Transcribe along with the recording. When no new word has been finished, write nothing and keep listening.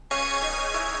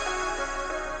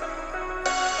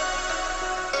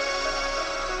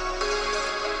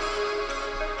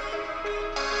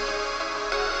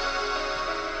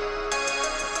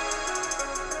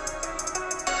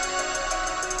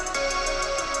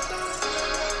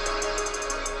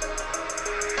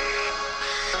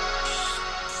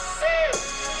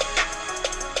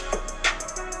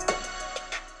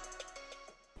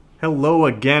Hello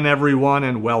again, everyone,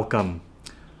 and welcome.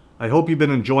 I hope you've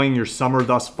been enjoying your summer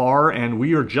thus far, and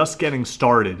we are just getting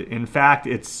started. In fact,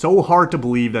 it's so hard to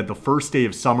believe that the first day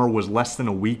of summer was less than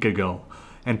a week ago,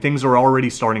 and things are already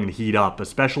starting to heat up,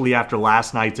 especially after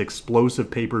last night's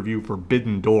explosive pay-per-view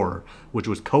Forbidden Door, which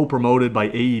was co-promoted by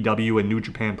AEW and New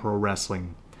Japan Pro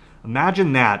Wrestling.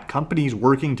 Imagine that, companies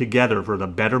working together for the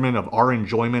betterment of our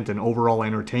enjoyment and overall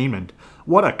entertainment.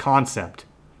 What a concept.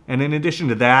 And in addition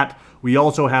to that, we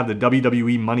also have the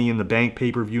WWE Money in the Bank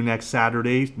pay-per-view next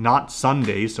Saturday, not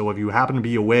Sunday, so if you happen to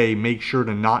be away, make sure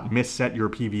to not misset your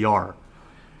PVR.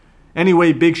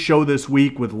 Anyway, big show this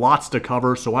week with lots to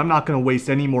cover, so I'm not going to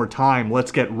waste any more time.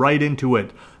 Let's get right into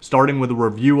it, starting with a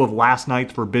review of last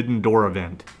night's Forbidden Door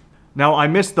event. Now, I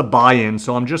missed the buy-in,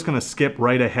 so I'm just going to skip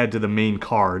right ahead to the main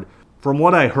card. From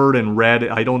what I heard and read,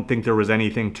 I don't think there was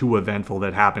anything too eventful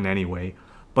that happened anyway.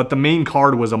 But the main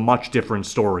card was a much different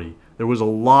story. There was a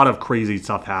lot of crazy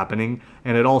stuff happening,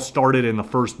 and it all started in the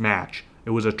first match. It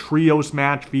was a trios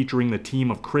match featuring the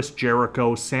team of Chris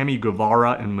Jericho, Sammy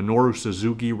Guevara, and Minoru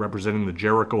Suzuki representing the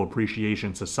Jericho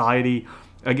Appreciation Society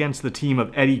against the team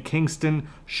of Eddie Kingston,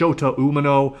 Shota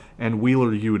Umino, and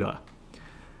Wheeler Yuta.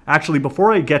 Actually,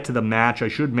 before I get to the match, I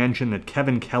should mention that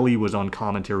Kevin Kelly was on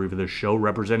commentary for this show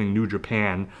representing New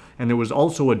Japan, and there was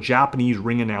also a Japanese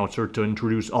ring announcer to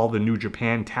introduce all the New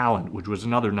Japan talent, which was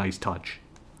another nice touch.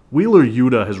 Wheeler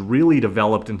Yuta has really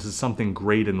developed into something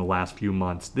great in the last few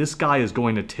months. This guy is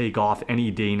going to take off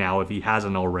any day now if he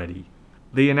hasn't already.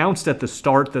 They announced at the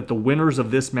start that the winners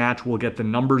of this match will get the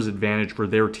numbers advantage for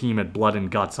their team at Blood and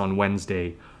Guts on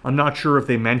Wednesday. I'm not sure if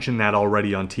they mentioned that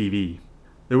already on TV.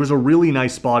 There was a really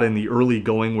nice spot in the early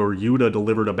going where Yuta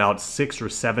delivered about 6 or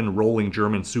 7 rolling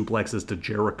German suplexes to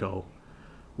Jericho.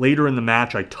 Later in the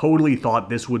match, I totally thought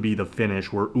this would be the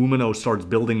finish, where Umino starts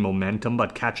building momentum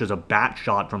but catches a bat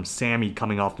shot from Sammy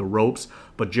coming off the ropes,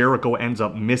 but Jericho ends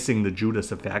up missing the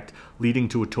Judas effect, leading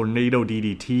to a tornado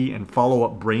DDT and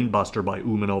follow-up brainbuster by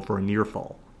Umino for a near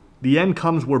fall. The end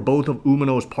comes where both of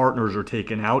Umino's partners are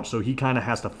taken out, so he kind of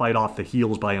has to fight off the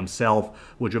heels by himself,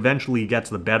 which eventually gets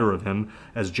the better of him,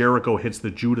 as Jericho hits the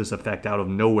Judas effect out of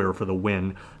nowhere for the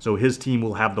win, so his team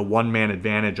will have the one-man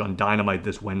advantage on Dynamite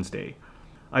this Wednesday.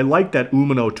 I like that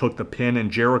Umino took the pin and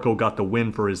Jericho got the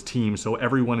win for his team, so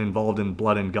everyone involved in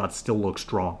Blood and Guts still looks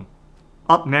strong.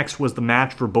 Up next was the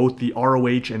match for both the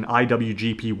ROH and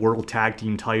IWGP World Tag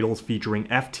Team titles featuring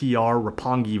FTR,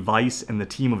 Roppongi Vice, and the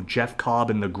team of Jeff Cobb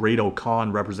and the Great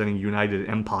O'Khan representing United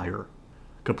Empire.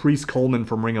 Caprice Coleman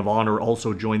from Ring of Honor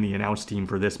also joined the announce team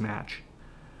for this match.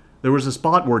 There was a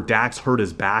spot where Dax hurt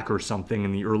his back or something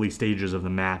in the early stages of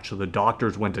the match, so the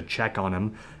doctors went to check on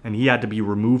him, and he had to be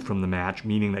removed from the match,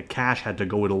 meaning that Cash had to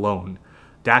go it alone.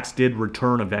 Dax did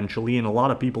return eventually, and a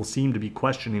lot of people seemed to be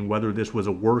questioning whether this was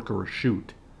a work or a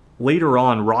shoot. Later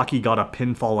on, Rocky got a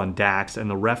pinfall on Dax, and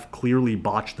the ref clearly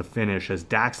botched the finish as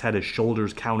Dax had his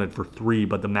shoulders counted for 3,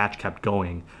 but the match kept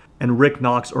going. And Rick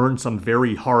Knox earned some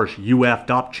very harsh "you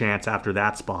effed up" chants after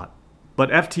that spot. But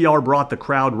FTR brought the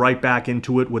crowd right back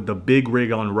into it with the big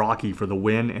rig on Rocky for the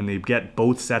win, and they get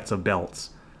both sets of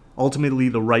belts. Ultimately,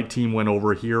 the right team went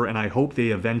over here, and I hope they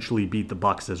eventually beat the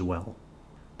Bucks as well.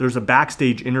 There's a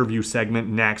backstage interview segment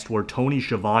next where Tony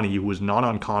Schiavone, who was not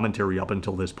on commentary up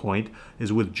until this point,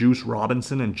 is with Juice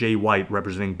Robinson and Jay White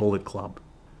representing Bullet Club.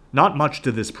 Not much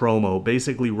to this promo.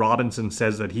 Basically, Robinson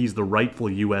says that he's the rightful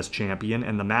US champion,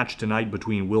 and the match tonight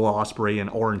between Will Ospreay and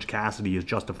Orange Cassidy is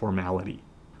just a formality.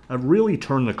 I've really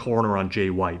turned the corner on Jay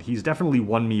White. He's definitely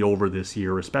won me over this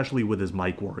year, especially with his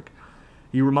mic work.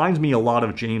 He reminds me a lot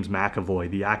of James McAvoy,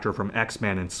 the actor from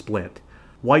X-Men and Split.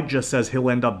 White just says he'll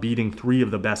end up beating 3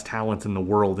 of the best talents in the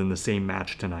world in the same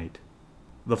match tonight.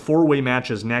 The 4-way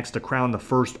match is next to crown the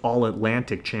first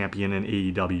All-Atlantic champion in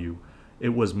AEW.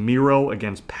 It was Miro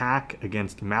against Pac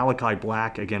against Malachi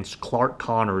Black against Clark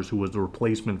Connors, who was the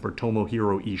replacement for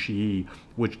Tomohiro Ishii,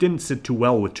 which didn't sit too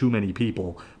well with too many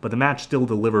people, but the match still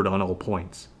delivered on all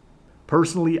points.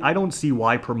 Personally, I don't see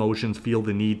why promotions feel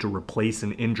the need to replace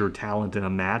an injured talent in a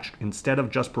match instead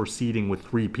of just proceeding with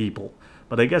 3 people.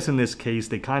 But I guess in this case,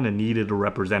 they kind of needed a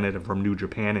representative from New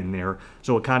Japan in there,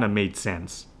 so it kind of made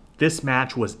sense. This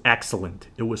match was excellent.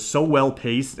 It was so well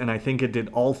paced, and I think it did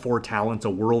all 4 talents a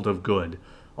world of good.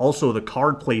 Also, the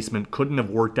card placement couldn't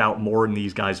have worked out more in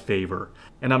these guys' favor,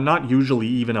 and I'm not usually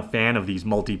even a fan of these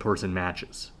multi-person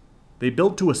matches. They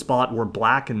built to a spot where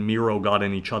Black and Miro got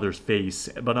in each other's face,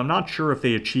 but I'm not sure if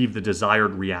they achieved the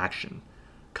desired reaction.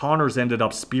 Connors ended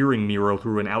up spearing Miro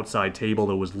through an outside table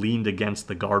that was leaned against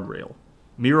the guardrail.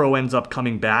 Miro ends up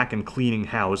coming back and cleaning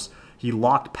house. He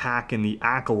locked Pac in the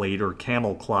Accolade or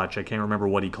Camel Clutch, I can't remember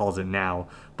what he calls it now,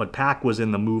 but Pac was in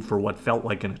the move for what felt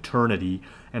like an eternity,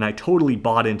 and I totally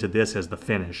bought into this as the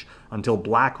finish, until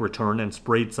Black returned and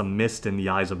sprayed some mist in the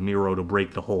eyes of Miro to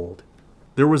break the hold.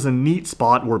 There was a neat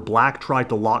spot where Black tried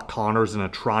to lock Connors in a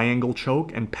triangle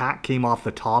choke, and Pac came off the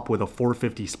top with a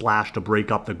 450 splash to break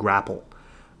up the grapple.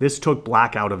 This took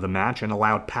Black out of the match and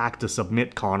allowed Pac to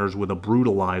submit Connors with a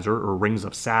Brutalizer or Rings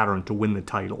of Saturn to win the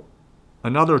title.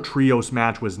 Another trios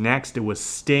match was next. It was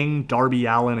Sting, Darby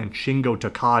Allin, and Shingo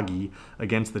Takagi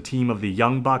against the team of the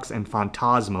Young Bucks and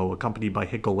Phantasmo, accompanied by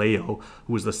Hikuleo,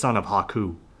 who was the son of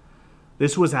Haku.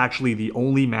 This was actually the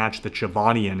only match that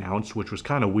Shivani announced, which was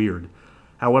kind of weird.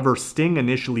 However, Sting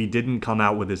initially didn't come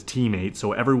out with his teammate,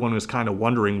 so everyone was kind of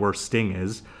wondering where Sting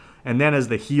is. And then as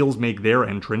the heels make their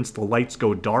entrance, the lights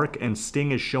go dark and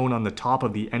Sting is shown on the top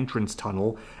of the entrance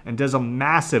tunnel and does a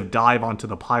massive dive onto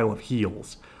the pile of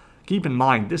heels. Keep in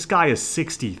mind, this guy is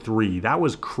 63. That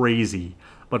was crazy,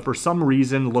 but for some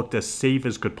reason looked as safe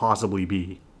as could possibly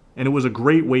be. And it was a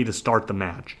great way to start the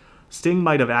match. Sting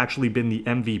might have actually been the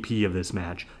MVP of this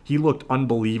match. He looked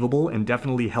unbelievable and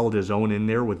definitely held his own in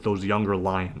there with those younger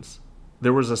lions.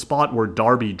 There was a spot where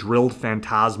Darby drilled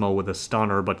Phantasmo with a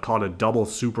stunner but caught a double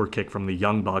super kick from the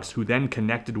Young Bucks, who then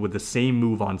connected with the same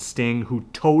move on Sting, who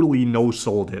totally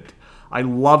no-sold it. I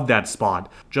loved that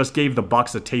spot. Just gave the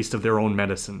Bucks a taste of their own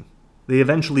medicine. They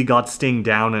eventually got Sting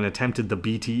down and attempted the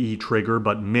BTE trigger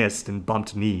but missed and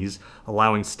bumped knees,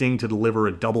 allowing Sting to deliver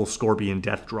a double Scorpion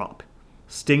Death Drop.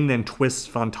 Sting then twists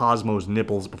Phantasmo's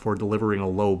nipples before delivering a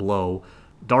low blow.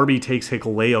 Darby takes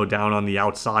Hikuleo down on the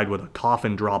outside with a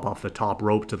coffin drop off the top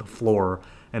rope to the floor,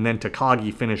 and then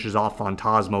Takagi finishes off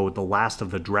Phantasmo with the last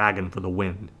of the dragon for the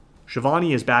win.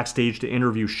 Shivani is backstage to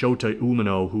interview Shota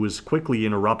Umino, who is quickly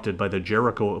interrupted by the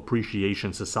Jericho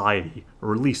Appreciation Society,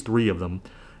 or at least 3 of them,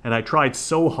 and I tried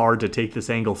so hard to take this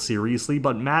angle seriously,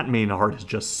 but Matt Maynard is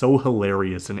just so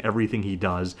hilarious in everything he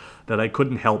does that I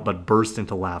couldn't help but burst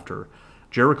into laughter.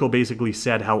 Jericho basically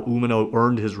said how Umino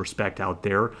earned his respect out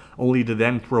there, only to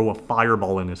then throw a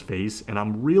fireball in his face, and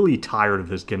I'm really tired of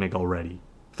this gimmick already.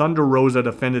 Thunder Rosa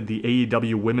defended the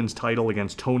AEW Women's title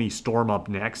against Toni Storm up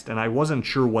next, and I wasn't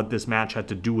sure what this match had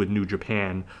to do with New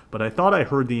Japan, but I thought I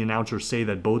heard the announcer say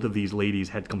that both of these ladies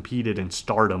had competed in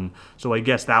Stardom, so I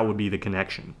guess that would be the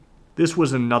connection. This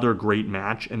was another great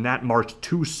match, and that marked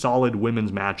 2 solid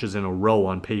women's matches in a row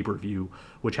on pay-per-view,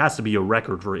 which has to be a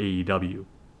record for AEW.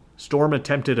 Storm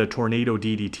attempted a tornado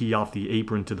DDT off the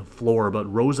apron to the floor,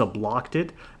 but Rosa blocked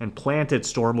it and planted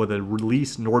Storm with a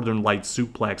release Northern Lights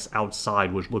suplex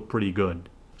outside, which looked pretty good.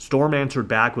 Storm answered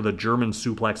back with a German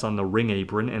suplex on the ring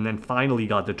apron and then finally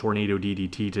got the tornado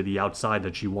DDT to the outside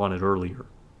that she wanted earlier.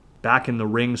 Back in the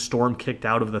ring, Storm kicked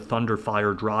out of the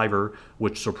Thunderfire driver,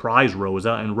 which surprised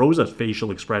Rosa, and Rosa's facial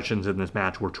expressions in this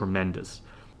match were tremendous.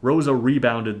 Rosa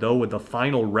rebounded, though, with the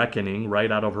final reckoning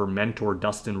right out of her mentor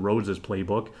Dustin Rhodes'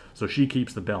 playbook, so she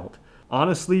keeps the belt.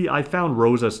 Honestly, I found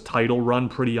Rosa's title run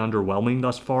pretty underwhelming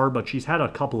thus far, but she's had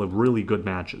a couple of really good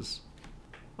matches.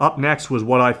 Up next was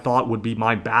what I thought would be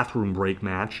my bathroom break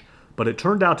match, but it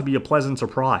turned out to be a pleasant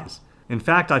surprise. In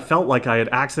fact, I felt like I had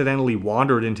accidentally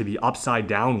wandered into the Upside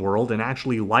Down world and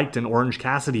actually liked an Orange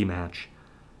Cassidy match.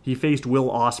 He faced Will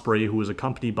Ospreay, who was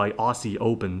accompanied by Aussie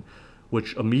Open,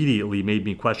 which immediately made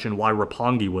me question why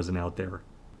Roppongi wasn't out there.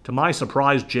 To my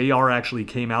surprise, JR actually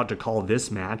came out to call this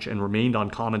match and remained on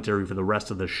commentary for the rest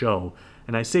of the show,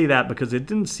 and I say that because it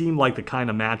didn't seem like the kind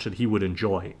of match that he would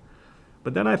enjoy.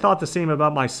 But then I thought the same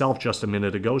about myself just a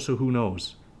minute ago, so who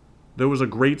knows. There was a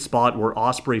great spot where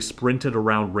Ospreay sprinted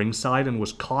around ringside and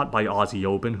was caught by Aussie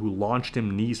Open, who launched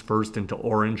him knees first into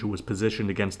Orange, who was positioned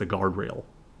against the guardrail.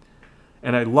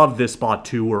 And I love this spot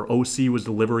too, where OC was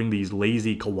delivering these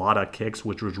lazy Kawada kicks,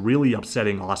 which was really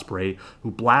upsetting Ospreay, who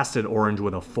blasted Orange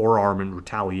with a forearm in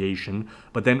retaliation,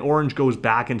 but then Orange goes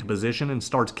back into position and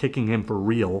starts kicking him for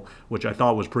real, which I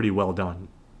thought was pretty well done.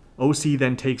 OC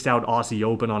then takes out Aussie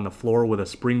Open on the floor with a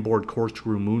springboard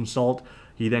corkscrew moonsault.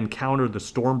 He then countered the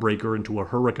Stormbreaker into a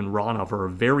Hurricane Rana for a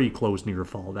very close near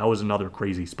fall. That was another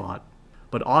crazy spot.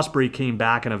 But Ospreay came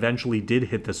back and eventually did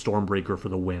hit the Stormbreaker for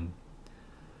the win.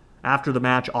 After the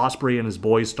match, Ospreay and his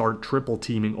boys start triple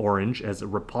teaming Orange as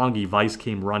Roppongi Vice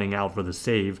came running out for the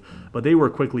save, but they were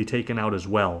quickly taken out as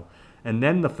well. And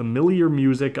then the familiar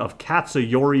music of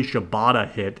Katsuyori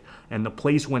Shibata hit, and the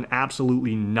place went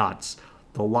absolutely nuts.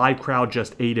 The live crowd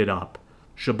just ate it up.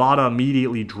 Shibata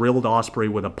immediately drilled Ospreay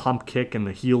with a pump kick and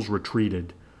the heels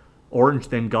retreated. Orange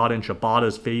then got in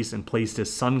Shibata's face and placed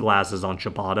his sunglasses on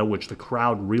Shibata, which the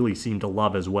crowd really seemed to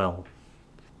love as well.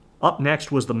 Up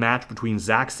next was the match between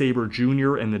Zack Sabre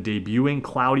Jr. and the debuting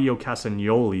Claudio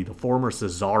Castagnoli, the former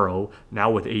Cesaro, now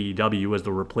with AEW, as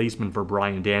the replacement for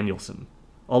Bryan Danielson.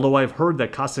 Although I've heard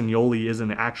that Castagnoli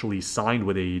isn't actually signed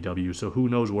with AEW, so who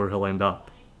knows where he'll end up.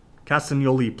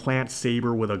 Castagnoli plants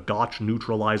Sabre with a gotch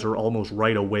neutralizer almost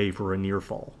right away for a near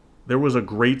fall. There was a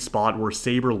great spot where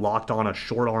Sabre locked on a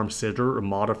short arm scissor or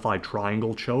modified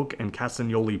triangle choke, and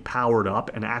Castagnoli powered up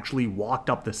and actually walked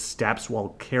up the steps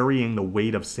while carrying the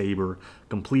weight of Sabre,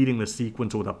 completing the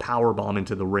sequence with a powerbomb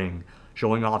into the ring,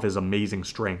 showing off his amazing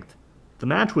strength. The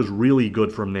match was really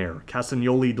good from there.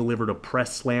 Castagnoli delivered a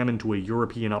press slam into a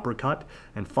European uppercut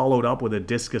and followed up with a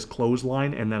discus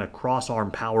clothesline and then a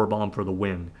cross-arm powerbomb for the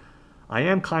win. I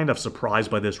am kind of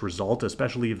surprised by this result,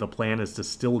 especially if the plan is to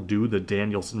still do the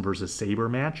Danielson vs. Sabre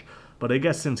match, but I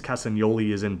guess since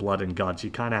Castagnoli is in blood and guts, you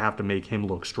kind of have to make him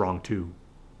look strong too.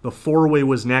 The four-way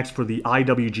was next for the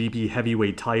IWGP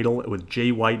Heavyweight title, with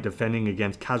Jay White defending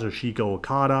against Kazuchika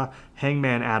Okada,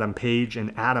 Hangman Adam Page,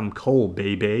 and Adam Cole,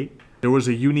 baby. There was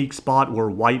a unique spot where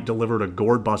White delivered a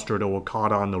gourdbuster to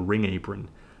Okada on the ring apron.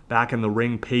 Back in the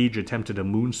ring, Page attempted a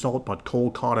moonsault, but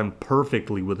Cole caught him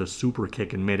perfectly with a super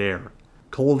kick in midair.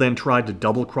 Cole then tried to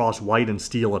double-cross White and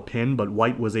steal a pin, but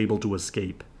White was able to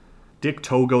escape. Dick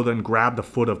Togo then grabbed the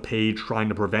foot of Page, trying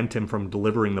to prevent him from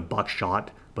delivering the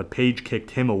buckshot, but Page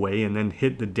kicked him away and then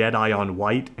hit the Deadeye on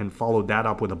White and followed that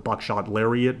up with a buckshot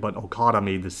lariat, but Okada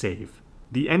made the save.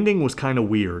 The ending was kind of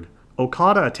weird.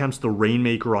 Okada attempts the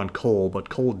Rainmaker on Cole, but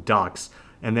Cole ducks,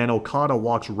 and then Okada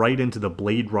walks right into the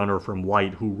Blade Runner from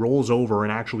White, who rolls over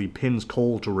and actually pins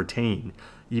Cole to retain,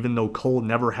 even though Cole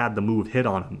never had the move hit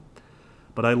on him.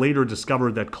 But I later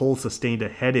discovered that Cole sustained a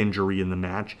head injury in the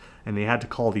match, and they had to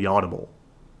call the audible.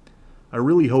 I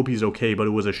really hope he's okay, but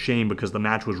it was a shame because the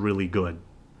match was really good.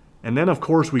 And then of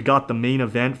course we got the main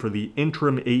event for the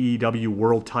interim AEW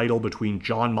World title between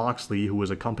Jon Moxley, who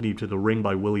was accompanied to the ring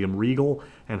by William Regal,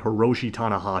 and Hiroshi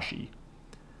Tanahashi.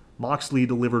 Moxley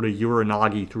delivered a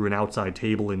Uranagi through an outside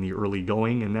table in the early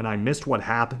going, and then I missed what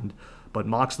happened, but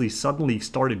Moxley suddenly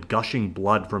started gushing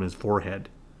blood from his forehead.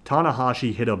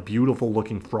 Tanahashi hit a beautiful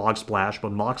looking frog splash,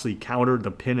 but Moxley countered the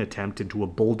pin attempt into a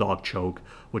bulldog choke,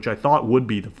 which I thought would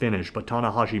be the finish, but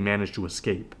Tanahashi managed to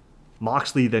escape.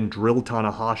 Moxley then drilled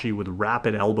Tanahashi with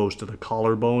rapid elbows to the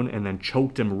collarbone and then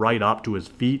choked him right up to his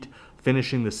feet,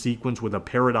 finishing the sequence with a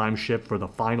paradigm shift for the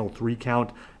final 3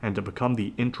 count and to become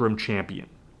the interim champion.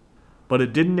 But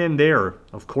it didn't end there.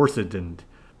 Of course it didn't.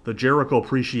 The Jericho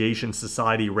Appreciation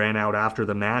Society ran out after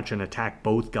the match and attacked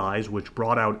both guys, which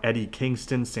brought out Eddie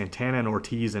Kingston, Santana and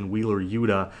Ortiz, and Wheeler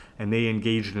Yuta, and they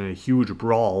engaged in a huge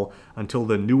brawl until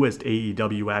the newest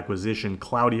AEW acquisition,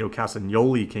 Claudio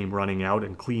Castagnoli, came running out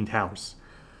and cleaned house.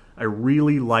 I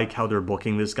really like how they're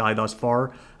booking this guy thus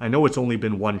far. I know it's only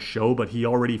been one show, but he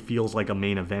already feels like a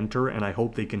main eventer, and I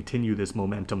hope they continue this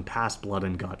momentum past Blood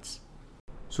and Guts.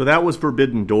 So that was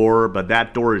Forbidden Door, but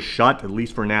that door is shut, at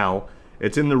least for now.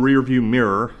 It's in the rearview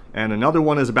mirror, and another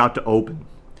one is about to open.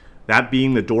 That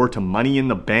being the door to Money in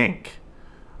the Bank.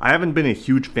 I haven't been a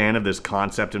huge fan of this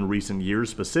concept in recent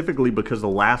years, specifically because the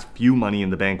last few Money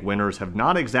in the Bank winners have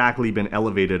not exactly been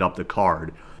elevated up the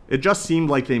card. It just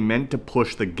seemed like they meant to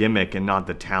push the gimmick and not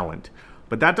the talent.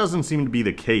 But that doesn't seem to be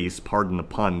the case, pardon the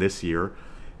pun, this year.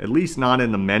 At least not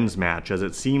in the men's match, as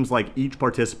it seems like each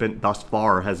participant thus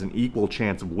far has an equal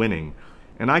chance of winning.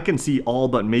 And I can see all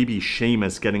but maybe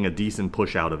Sheamus getting a decent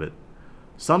push out of it.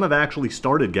 Some have actually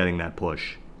started getting that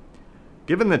push.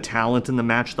 Given the talent in the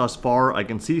match thus far, I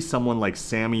can see someone like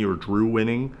Sammy or Drew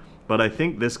winning, but I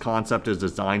think this concept is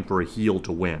designed for a heel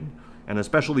to win, and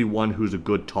especially one who's a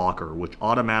good talker, which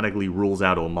automatically rules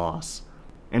out Omos.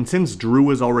 And since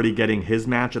Drew is already getting his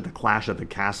match at the Clash at the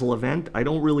Castle event, I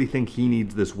don't really think he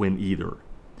needs this win either.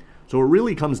 So it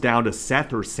really comes down to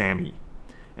Seth or Sammy.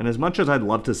 And as much as I'd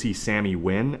love to see Sammy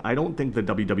win, I don't think the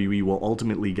WWE will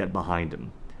ultimately get behind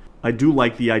him. I do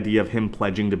like the idea of him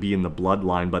pledging to be in the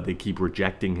bloodline, but they keep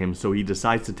rejecting him, so he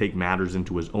decides to take matters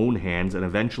into his own hands and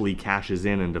eventually cashes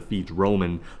in and defeats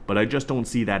Roman, but I just don't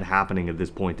see that happening at this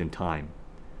point in time.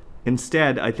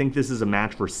 Instead, I think this is a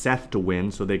match for Seth to win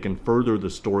so they can further the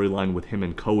storyline with him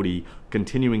and Cody,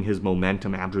 continuing his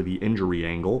momentum after the injury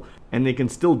angle, and they can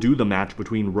still do the match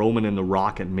between Roman and The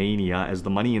Rock at Mania, as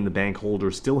the Money in the Bank holder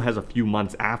still has a few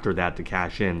months after that to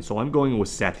cash in, so I'm going with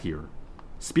Seth here.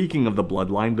 Speaking of the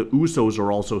bloodline, the Usos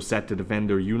are also set to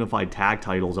defend their unified tag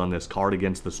titles on this card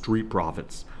against the Street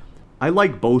Profits. I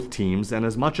like both teams, and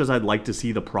as much as I'd like to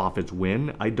see the Profits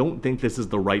win, I don't think this is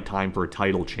the right time for a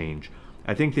title change.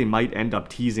 I think they might end up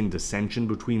teasing dissension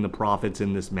between the Profits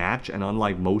in this match, and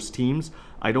unlike most teams,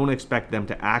 I don't expect them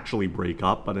to actually break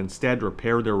up, but instead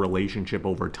repair their relationship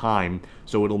over time,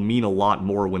 so it'll mean a lot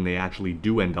more when they actually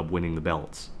do end up winning the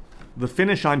belts. The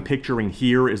finish I'm picturing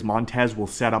here is Montez will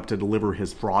set up to deliver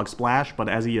his frog splash, but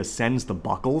as he ascends the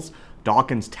buckles,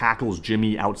 Dawkins tackles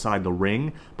Jimmy outside the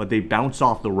ring, but they bounce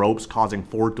off the ropes, causing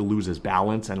Ford to lose his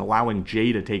balance and allowing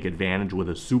Jay to take advantage with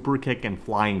a super kick and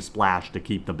flying splash to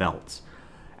keep the belts.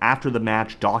 After the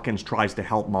match, Dawkins tries to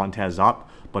help Montez up,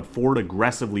 but Ford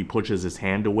aggressively pushes his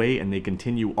hand away and they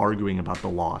continue arguing about the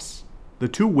loss. The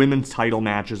two women's title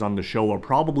matches on the show are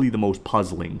probably the most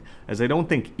puzzling, as I don't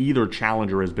think either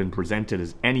challenger has been presented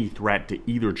as any threat to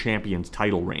either champion's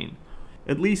title reign.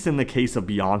 At least in the case of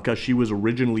Bianca, she was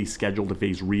originally scheduled to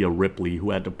face Rhea Ripley,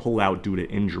 who had to pull out due to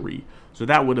injury, so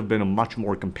that would have been a much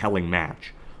more compelling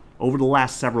match. Over the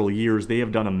last several years, they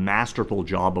have done a masterful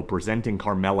job of presenting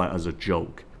Carmella as a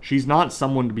joke. She's not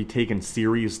someone to be taken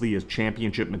seriously as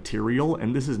championship material,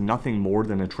 and this is nothing more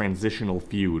than a transitional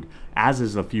feud, as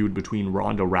is the feud between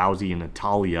Ronda Rousey and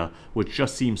Natalya, which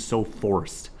just seems so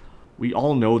forced. We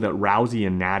all know that Rousey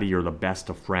and Natty are the best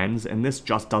of friends, and this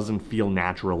just doesn't feel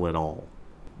natural at all.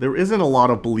 There isn't a lot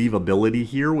of believability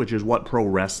here, which is what pro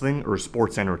wrestling, or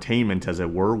sports entertainment as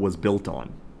it were, was built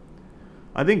on.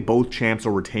 I think both champs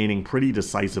are retaining pretty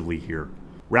decisively here.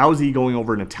 Rousey going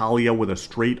over Natalya with a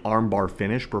straight armbar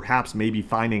finish, perhaps maybe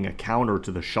finding a counter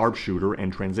to the sharpshooter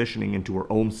and transitioning into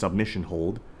her own submission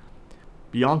hold.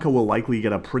 Bianca will likely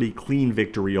get a pretty clean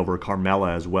victory over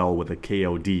Carmella as well with a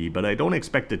KOD, but I don't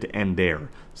expect it to end there.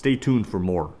 Stay tuned for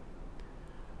more.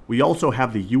 We also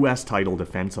have the US title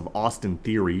defense of Austin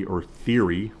Theory, or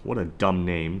Theory, what a dumb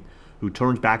name, who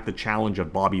turns back the challenge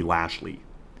of Bobby Lashley.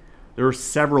 There are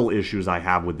several issues I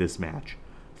have with this match.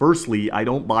 Firstly, I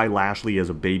don't buy Lashley as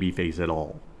a babyface at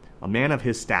all. A man of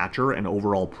his stature and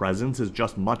overall presence is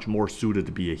just much more suited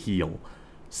to be a heel.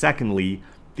 Secondly,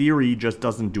 Theory just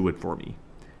doesn't do it for me.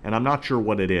 And I'm not sure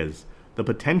what it is. The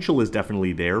potential is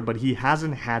definitely there, but he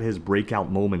hasn't had his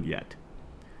breakout moment yet.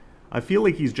 I feel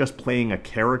like he's just playing a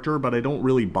character, but I don't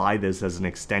really buy this as an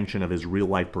extension of his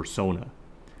real-life persona.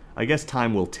 I guess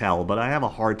time will tell, but I have a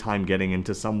hard time getting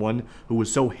into someone who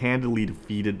was so handily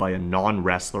defeated by a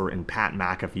non-wrestler in Pat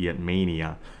McAfee at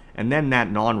Mania, and then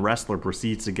that non-wrestler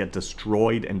proceeds to get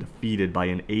destroyed and defeated by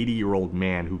an 80-year-old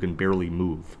man who can barely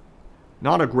move.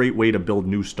 Not a great way to build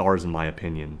new stars in my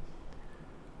opinion.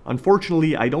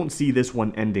 Unfortunately, I don't see this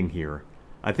one ending here.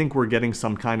 I think we're getting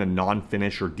some kind of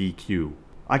non-finish or DQ.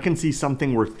 I can see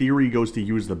something where Theory goes to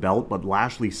use the belt, but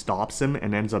Lashley stops him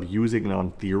and ends up using it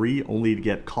on Theory, only to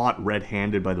get caught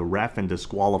red-handed by the ref and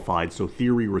disqualified, so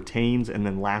Theory retains and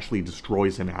then Lashley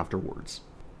destroys him afterwards.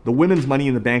 The women's Money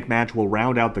in the Bank match will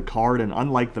round out the card, and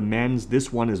unlike the men's,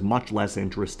 this one is much less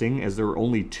interesting, as there are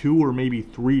only 2 or maybe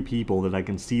 3 people that I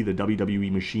can see the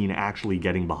WWE machine actually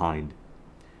getting behind.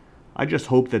 I just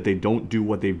hope that they don't do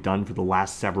what they've done for the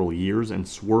last several years and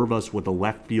swerve us with a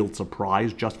left field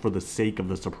surprise just for the sake of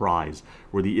the surprise,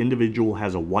 where the individual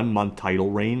has a 1-month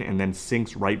title reign and then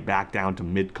sinks right back down to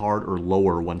mid-card or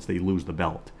lower once they lose the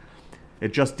belt.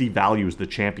 It just devalues the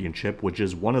championship, which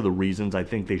is one of the reasons I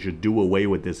think they should do away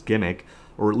with this gimmick,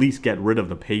 or at least get rid of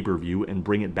the pay-per-view and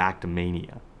bring it back to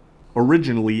Mania.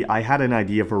 Originally, I had an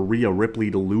idea for Rhea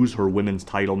Ripley to lose her women's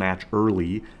title match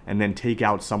early and then take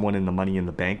out someone in the Money in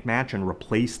the Bank match and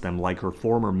replace them like her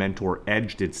former mentor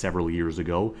Edge did several years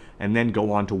ago, and then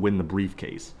go on to win the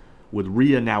briefcase. With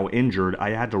Rhea now injured, I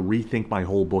had to rethink my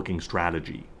whole booking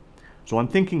strategy. So I'm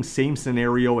thinking same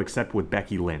scenario except with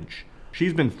Becky Lynch.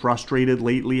 She's been frustrated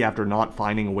lately after not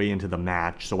finding a way into the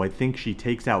match, so I think she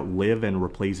takes out Liv and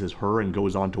replaces her and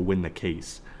goes on to win the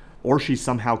case. Or she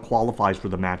somehow qualifies for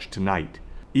the match tonight.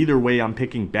 Either way, I'm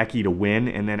picking Becky to win,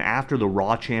 and then after the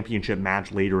Raw Championship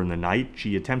match later in the night,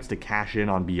 she attempts to cash in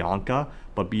on Bianca,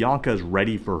 but Bianca is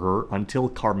ready for her until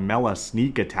Carmella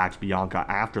sneak attacks Bianca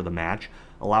after the match,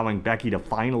 allowing Becky to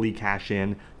finally cash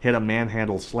in, hit a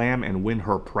manhandle slam, and win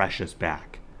her precious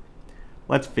back.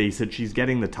 Let's face it, she's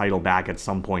getting the title back at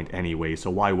some point anyway,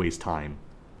 so why waste time?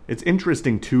 It's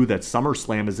interesting too that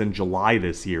SummerSlam is in July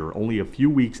this year, only a few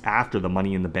weeks after the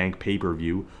Money in the Bank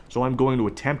pay-per-view, so I'm going to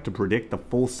attempt to predict the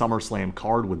full SummerSlam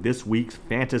card with this week's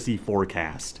fantasy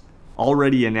forecast.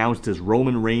 Already announced is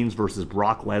Roman Reigns versus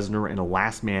Brock Lesnar in a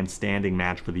last man standing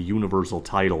match for the Universal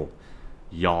title.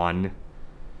 Yawn.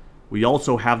 We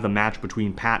also have the match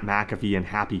between Pat McAfee and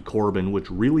Happy Corbin, which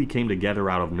really came together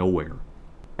out of nowhere.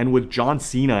 And with John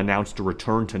Cena announced to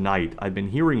return tonight, I've been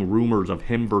hearing rumors of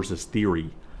him versus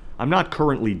Theory. I'm not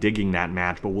currently digging that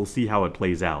match, but we'll see how it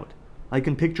plays out. I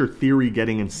can picture Theory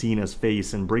getting in Cena's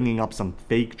face and bringing up some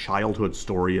fake childhood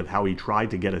story of how he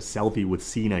tried to get a selfie with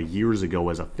Cena years ago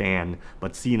as a fan,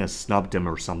 but Cena snubbed him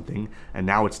or something, and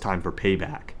now it's time for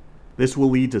payback. This will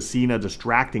lead to Cena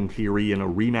distracting Theory in a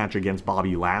rematch against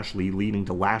Bobby Lashley, leading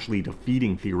to Lashley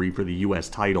defeating Theory for the US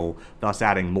title, thus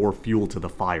adding more fuel to the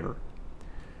fire.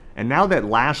 And now that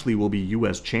Lashley will be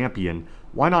US champion,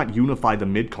 why not unify the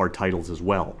mid-card titles as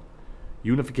well?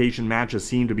 Unification matches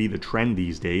seem to be the trend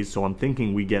these days, so I'm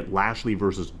thinking we get Lashley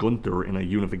versus Gunther in a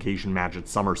unification match at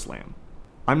SummerSlam.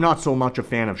 I'm not so much a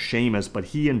fan of Sheamus, but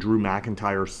he and Drew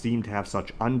McIntyre seem to have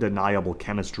such undeniable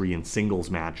chemistry in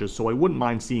singles matches, so I wouldn't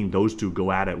mind seeing those two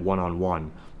go at it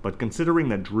one-on-one. But considering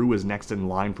that Drew is next in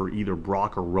line for either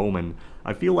Brock or Roman,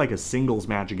 I feel like a singles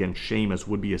match against Sheamus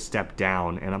would be a step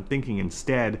down, and I'm thinking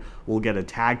instead we'll get a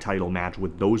tag title match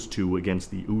with those two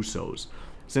against the Usos,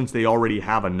 since they already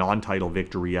have a non-title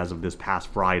victory as of this past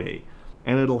Friday,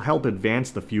 and it'll help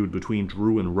advance the feud between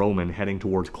Drew and Roman heading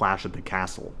towards Clash at the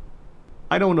Castle.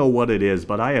 I don't know what it is,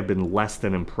 but I have been less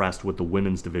than impressed with the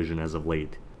women's division as of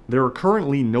late. There are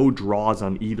currently no draws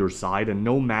on either side and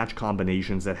no match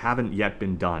combinations that haven't yet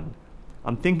been done.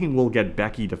 I'm thinking we'll get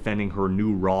Becky defending her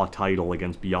new Raw title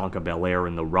against Bianca Belair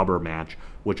in the rubber match,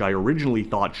 which I originally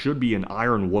thought should be an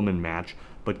Iron Woman match,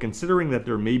 but considering that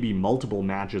there may be multiple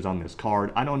matches on this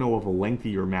card, I don't know if a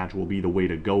lengthier match will be the way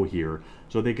to go here,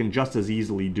 so they can just as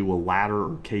easily do a ladder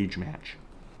or cage match.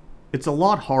 It's a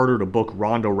lot harder to book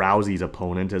Ronda Rousey's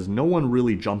opponent as no one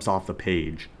really jumps off the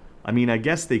page. I mean, I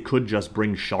guess they could just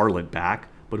bring Charlotte back,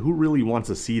 but who really wants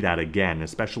to see that again,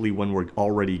 especially when we're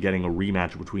already getting a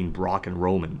rematch between Brock and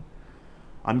Roman?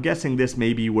 I'm guessing this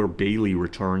may be where Bayley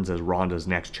returns as Ronda's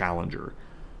next challenger.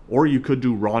 Or you could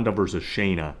do Ronda versus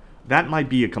Shayna. That might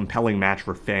be a compelling match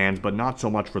for fans, but not so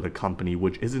much for the company,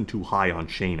 which isn't too high on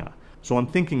Shayna. So I'm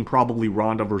thinking probably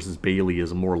Ronda versus Bayley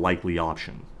is a more likely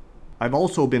option. I've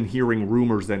also been hearing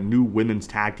rumors that new women's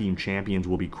tag team champions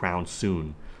will be crowned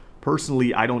soon.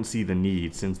 Personally, I don't see the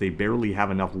need, since they barely have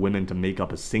enough women to make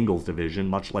up a singles division,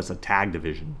 much less a tag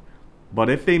division. But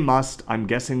if they must, I'm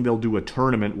guessing they'll do a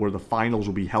tournament where the finals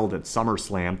will be held at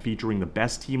SummerSlam, featuring the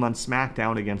best team on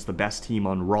SmackDown against the best team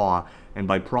on Raw, and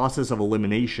by process of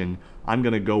elimination, I'm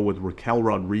going to go with Raquel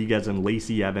Rodriguez and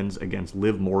Lacey Evans against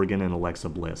Liv Morgan and Alexa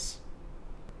Bliss.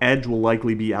 Edge will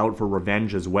likely be out for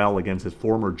revenge as well against his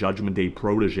former Judgment Day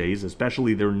proteges,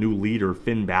 especially their new leader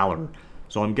Finn Balor,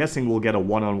 so I'm guessing we'll get a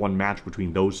one-on-one match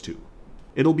between those two.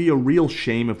 It'll be a real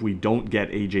shame if we don't get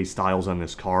AJ Styles on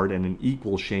this card, and an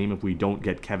equal shame if we don't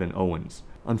get Kevin Owens.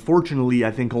 Unfortunately,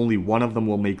 I think only one of them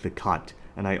will make the cut,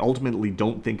 and I ultimately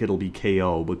don't think it'll be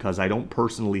KO because I don't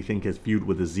personally think his feud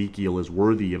with Ezekiel is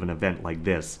worthy of an event like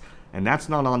this, and that's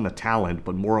not on the talent,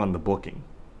 but more on the booking.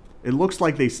 It looks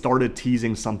like they started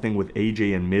teasing something with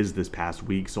AJ and Miz this past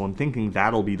week, so I'm thinking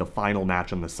that'll be the final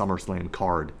match on the SummerSlam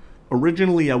card.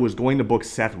 Originally, I was going to book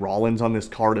Seth Rollins on this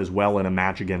card as well in a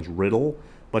match against Riddle,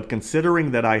 but considering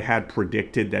that I had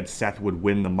predicted that Seth would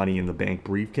win the Money in the Bank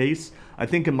briefcase, I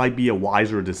think it might be a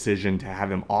wiser decision to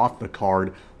have him off the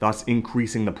card, thus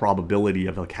increasing the probability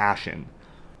of a cash-in.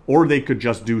 Or they could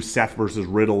just do Seth versus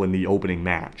Riddle in the opening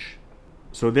match.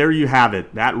 So there you have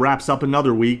it. That wraps up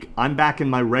another week. I'm back in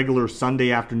my regular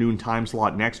Sunday afternoon time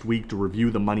slot next week to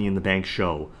review the Money in the Bank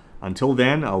show. Until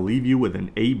then, I'll leave you with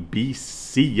an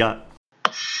ABC.